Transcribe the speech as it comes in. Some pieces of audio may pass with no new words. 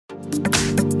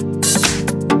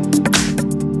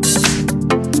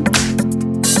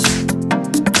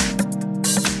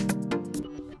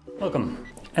Welcome,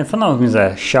 and for now I'm using the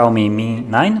Xiaomi Mi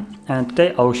 9, and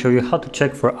today I will show you how to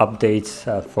check for updates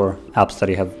for apps that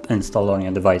you have installed on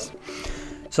your device.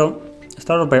 So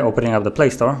start off by opening up the Play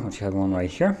Store, which you have one right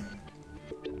here,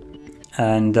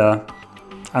 and I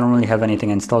don't really have anything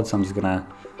installed, so I'm just gonna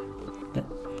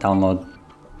download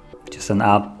just an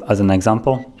app as an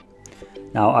example.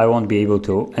 Now I won't be able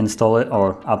to install it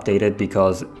or update it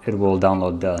because it will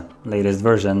download the latest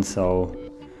version, so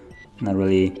not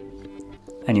really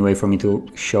any way for me to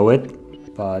show it,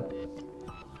 but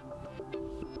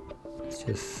let's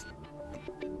just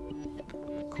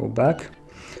go back.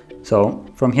 So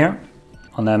from here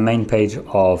on the main page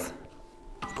of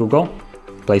Google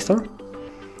Play Store,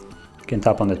 you can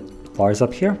tap on the bars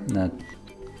up here.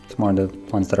 It's more the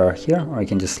ones that are here, or you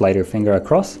can just slide your finger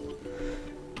across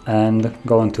and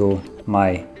go into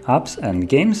My Apps and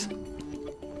Games,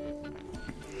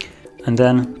 and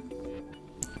then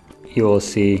you will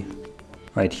see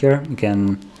right here you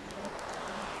can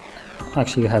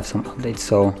actually have some updates,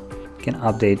 so you can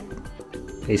update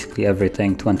basically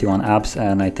everything, 21 apps,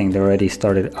 and I think they already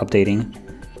started updating,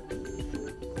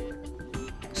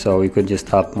 so you could just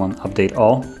tap on update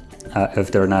all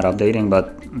if they're not updating,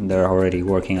 but they're already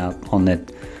working on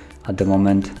it at the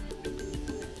moment.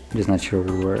 I'm just not sure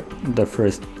where the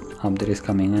first update is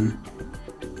coming in.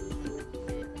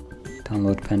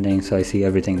 Download pending, so I see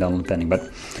everything download pending,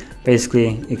 but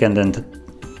basically you can then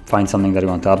find something that you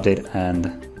want to update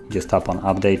and just tap on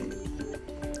update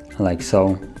like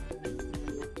so.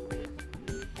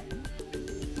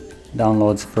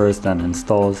 Downloads first, then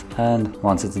installs, and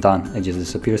once it's done it just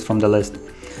disappears from the list,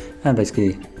 and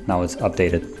basically now it's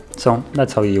updated. So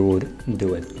that's how you would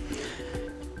do it.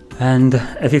 And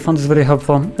if you found this video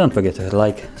helpful, don't forget to hit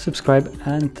like, subscribe,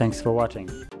 and thanks for watching.